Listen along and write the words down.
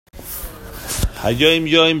Hayom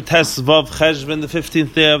Yom Tesvav Cheshvan, the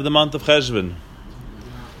 15th day of the month of Cheshvan.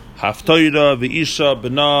 Haftorah v'isha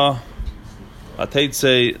b'na.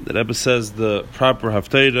 Ateitze, the Rebbe says the proper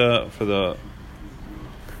Haftorah for the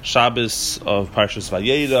Shabbos of Parshas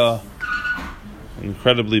Vayera.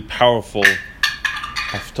 Incredibly powerful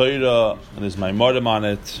Haftorah, and there's Maimorim on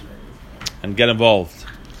it. And get involved.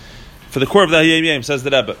 For the core of the Hayom Yom, says the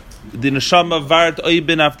Rebbe, the neshama vart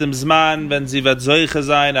oibin auf dem Zman, wenn sie wird solche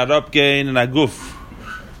sein, herabgehen in a guf.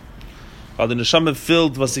 Weil the neshama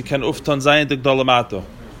filled, was sie kann ufton sein, durch dolamato.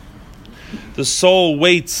 The soul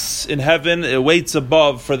waits in heaven, it waits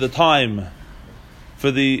above for the time,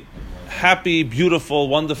 for the happy, beautiful,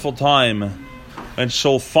 wonderful time, and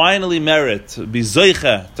she'll finally merit, be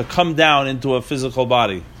zoiche, to come down into a physical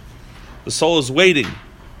body. The soul is waiting.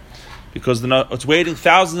 Because it's waiting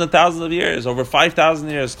thousands and thousands of years, over 5,000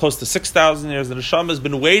 years, close to 6,000 years. The neshama has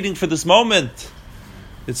been waiting for this moment.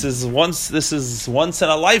 This is once in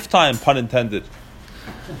a lifetime, pun intended.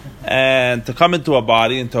 And to come into a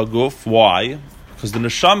body, into a guf, why? Because the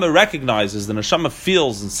neshama recognizes, the neshama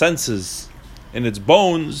feels and senses in its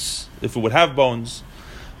bones, if it would have bones,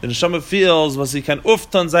 the neshama feels what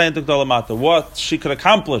she could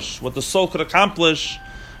accomplish, what the soul could accomplish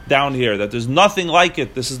down here, that there's nothing like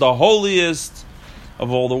it. This is the holiest of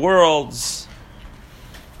all the worlds.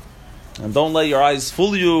 And don't let your eyes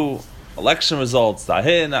fool you. Election results,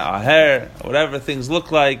 dahin, aher, whatever things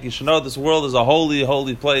look like, you should know this world is a holy,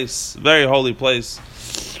 holy place, very holy place.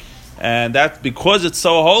 And that's because it's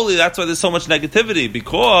so holy, that's why there's so much negativity,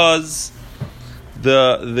 because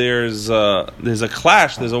there's a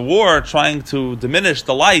clash, there's a war trying to diminish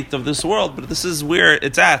the light of this world, but this is where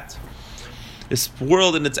it's at. This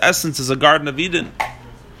world in its essence is a Garden of Eden.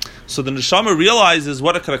 So the neshama realizes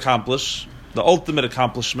what it could accomplish, the ultimate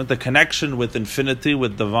accomplishment, the connection with infinity,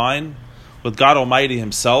 with divine, with God Almighty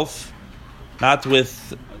Himself, not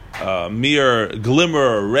with a mere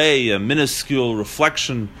glimmer, a ray, a minuscule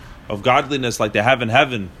reflection of godliness like they have in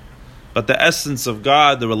heaven, but the essence of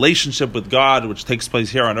God, the relationship with God, which takes place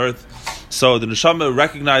here on earth. So the neshama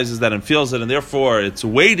recognizes that and feels it, and therefore it's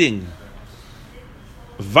waiting.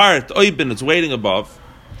 Vart oibin, it's waiting above,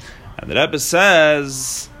 and the Rebbe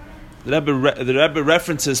says, the Rebbe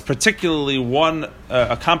references particularly one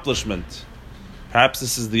accomplishment. Perhaps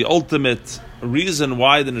this is the ultimate reason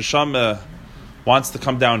why the neshama wants to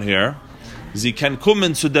come down here. She can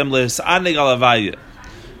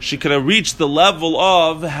she could have reached the level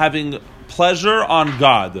of having pleasure on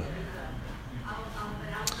God,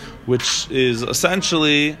 which is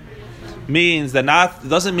essentially means that it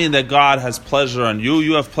doesn't mean that God has pleasure on you,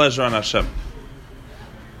 you have pleasure on Hashem.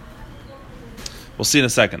 We'll see in a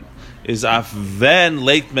second. Is Afven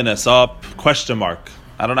Leikmenes up? Question mark.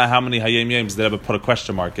 I don't know how many Hayom Yoms they ever put a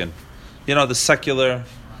question mark in. You know, the secular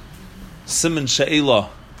Siman She'ila.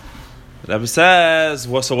 The Rebbe says,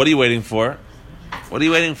 so what are you waiting for? What are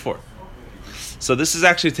you waiting for? So this is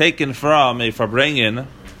actually taken from a Farbrengen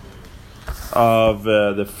of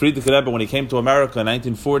the Friedrich Rebbe when he came to America in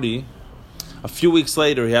 1940. A few weeks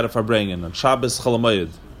later, he had a Farbrengen on Shabbos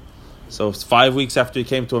Cholamayid. So it's 5 weeks after he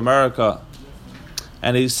came to America,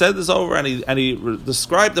 and he said this over, and he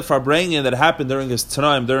described the Farbrengen that happened during his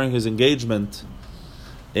Tanaim, during his engagement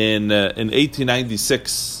in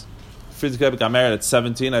 1896. Friedrich Rebbe got married at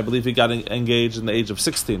 17. I believe he got engaged in the age of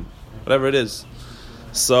 16, whatever it is.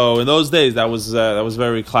 So in those days, that was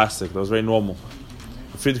very classic. That was very normal.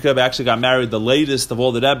 Friedrich Rebbe actually got married the latest of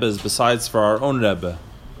all the Rebbes, besides for our own Rebbe,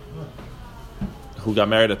 who got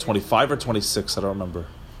married at 25 or 26, I don't remember.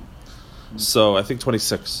 So I think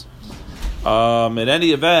 26. In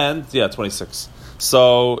any event, 26.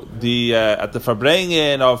 So at the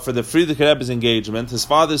Farbrengen for the Friedrich Rebbe's engagement, his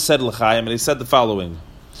father said l'chaim, and he said the following.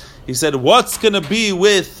 He said, "What's going to be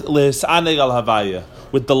with l'hisaneg al havaya,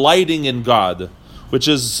 with delighting in God?" Which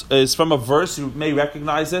is from a verse, you may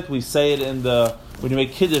recognize it. We say it when you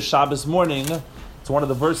make Kiddush Shabbos morning. It's one of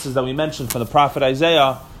the verses that we mentioned from the prophet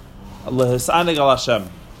Isaiah. L'hisaneg al Hashem,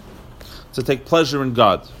 to take pleasure in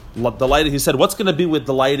God. He said, what's going to be with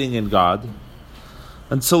delighting in God?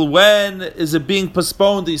 Until when is it being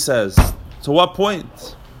postponed, he says? To what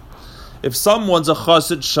point? If someone's a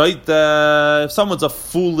chassid shaita, if someone's a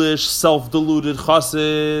foolish, self-deluded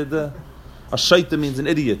chassid, a shaita means an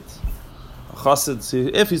idiot. A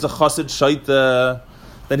chassid, if he's a chassid shaita,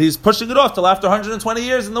 then he's pushing it off till after 120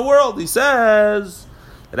 years in the world. He says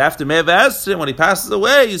that after Me'av Esrim, when he passes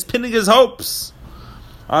away, he's pinning his hopes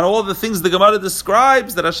on all the things the Gemara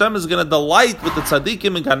describes, that Hashem is going to delight with the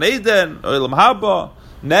tzaddikim in Gan Eden, Olam Haba,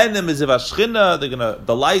 Nenem is Shechina, they're going to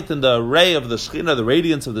delight in the ray of the Shechina, the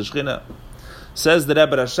radiance of the Shechina. Says the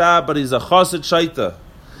Rebbe Rasha, but he's a chassid shaita.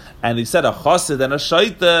 And he said a chassid and a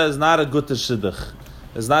shaita is not a good shidduch.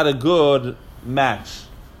 It's not a good match.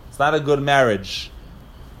 It's not a good marriage.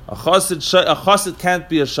 A chassid can't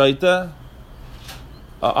be a shaita.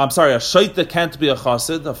 A shaita can't be a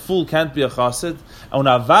chassid. A fool can't be a chassid.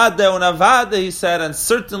 Unavade, he said, and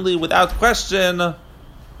certainly without question,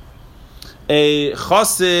 a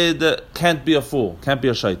chassid can't be a fool, can't be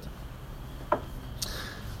a shaita.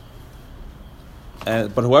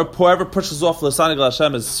 But whoever pushes off L'sanig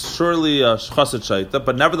Hashem is surely a chassid shaita,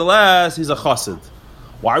 but nevertheless, he's a chassid.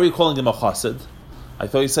 Why are we calling him a chassid? I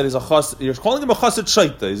thought you said he's a chassid. You're calling him a chassid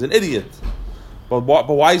shaita. He's an idiot. But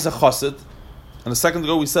why is a chassid? And a second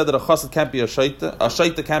ago we said that a chassid can't be a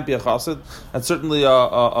shaita can't be a chassid, and certainly a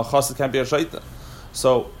chassid can't be a shaita.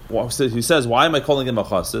 So he says, why am I calling him a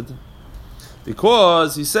chassid?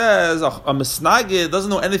 Because he says a misnagid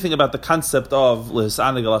doesn't know anything about the concept of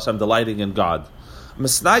L'sanig Hashem, delighting in God.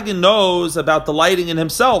 Misnagin knows about delighting in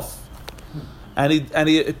himself, and he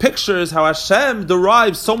pictures how Hashem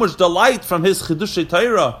derives so much delight from his chidushei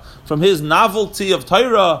Torah, from his novelty of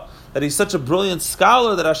Torah, that he's such a brilliant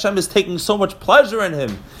scholar that Hashem is taking so much pleasure in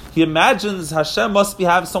him. He imagines Hashem must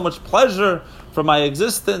have so much pleasure from my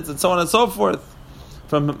existence, and so on and so forth,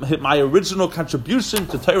 from my original contribution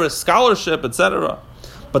to Torah scholarship, etc.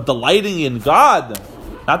 But delighting in God,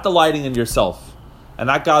 not delighting in yourself. And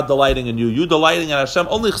not God delighting in you. You delighting in Hashem.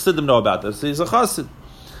 Only Chassidim know about this. He's a Chassid.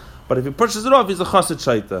 But if he pushes it off, he's a Chassid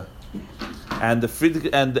Shaita. And the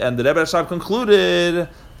Rebbe Rashab concluded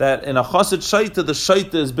that in a Chassid Shaita, the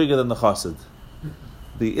Shaita is bigger than the Chassid.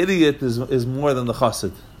 The idiot is more than the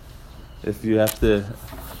Chassid. If you have to...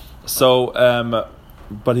 So,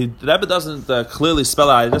 but the Rebbe doesn't clearly spell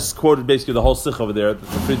out. I just quoted basically the whole sikh over there that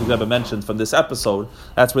the Friedrich Rebbe mentioned from this episode.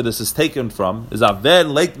 That's where this is taken from. Is Aven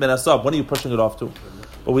Leit Men Asab. When are you pushing it off to?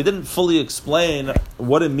 But we didn't fully explain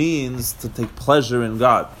what it means to take pleasure in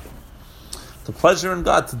God. To pleasure in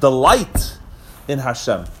God, to delight in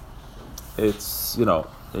Hashem. It's, in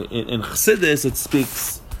Chassidus it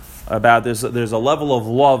speaks about there's a level of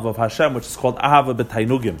love of Hashem which is called Ahava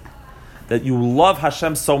B'Tainugim. That you love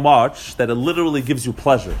Hashem so much that it literally gives you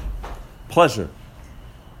pleasure. Pleasure.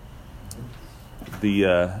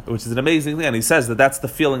 Which is an amazing thing. And he says that that's the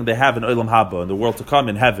feeling they have in Olam Haba, in the world to come,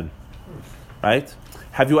 in heaven. Right?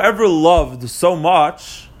 Have you ever loved so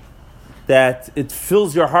much that it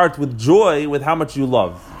fills your heart with joy with how much you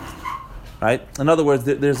love? Right? In other words,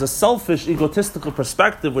 there's a selfish, egotistical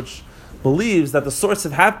perspective which believes that the source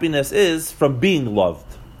of happiness is from being loved.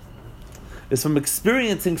 Is from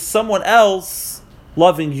experiencing someone else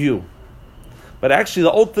loving you. But actually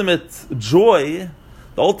the ultimate joy,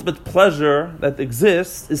 the ultimate pleasure that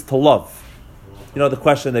exists is to love. The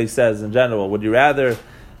question that he says in general, would you rather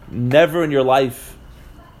never in your life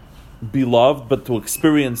be loved, but to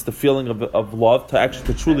experience the feeling of love,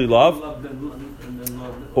 to truly love,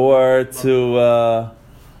 or to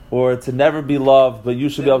never be loved, but you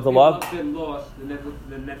should be able to love?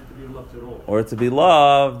 Or to be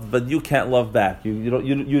loved, but you can't love back.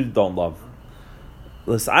 You don't love.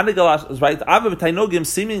 L'sanig is right. Ava B'Tainugim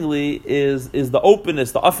seemingly is the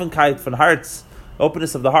openness, the Offenkeit von hearts, the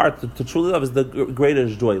openness of the heart to truly love is the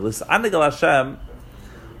greatest joy. L'sanig Hashem.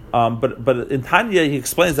 But in Tanya he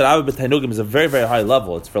explains that Ava B'Tainugim is a very, very high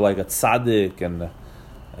level. It's for like a tzaddik, and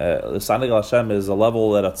L'sanig Hashem is a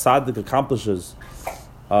level that a tzaddik accomplishes,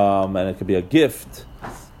 and it could be a gift.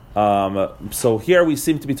 So here we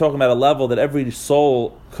seem to be talking about a level that every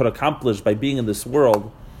soul could accomplish by being in this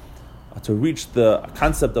world, to reach the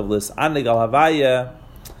concept of L'sanig al Havaya,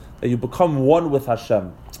 that you become one with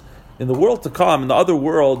Hashem. In the world to come, in the other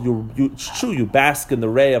world, it's true, you bask in the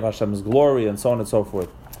ray of Hashem's glory and so on and so forth.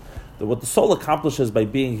 What the soul accomplishes by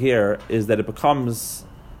being here is that it becomes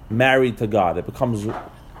married to God. It becomes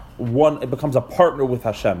one. It becomes a partner with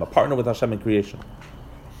Hashem in creation.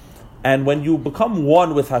 And when you become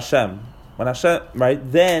one with Hashem,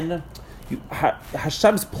 then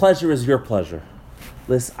Hashem's pleasure is your pleasure.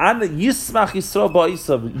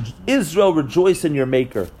 Israel, rejoice in your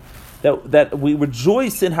Maker. That we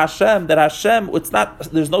rejoice in Hashem. That Hashem,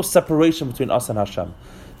 there's no separation between us and Hashem.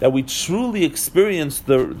 That we truly experience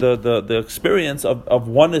the experience of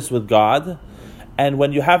oneness with God. And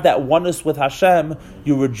when you have that oneness with Hashem,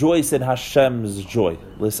 you rejoice in Hashem's joy.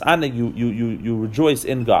 You rejoice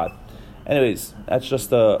in God. Anyways, that's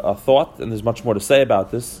just a thought, and there's much more to say about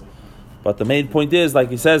this. But the main point is, like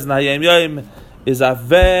he says in Hayom Yom, is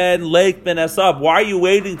Aven Leik Ben Esab. Why are you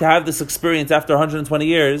waiting to have this experience after 120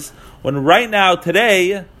 years, when right now,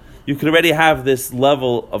 today, you could already have this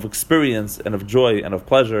level of experience and of joy and of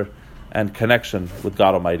pleasure and connection with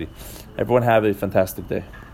God Almighty? Everyone have a fantastic day.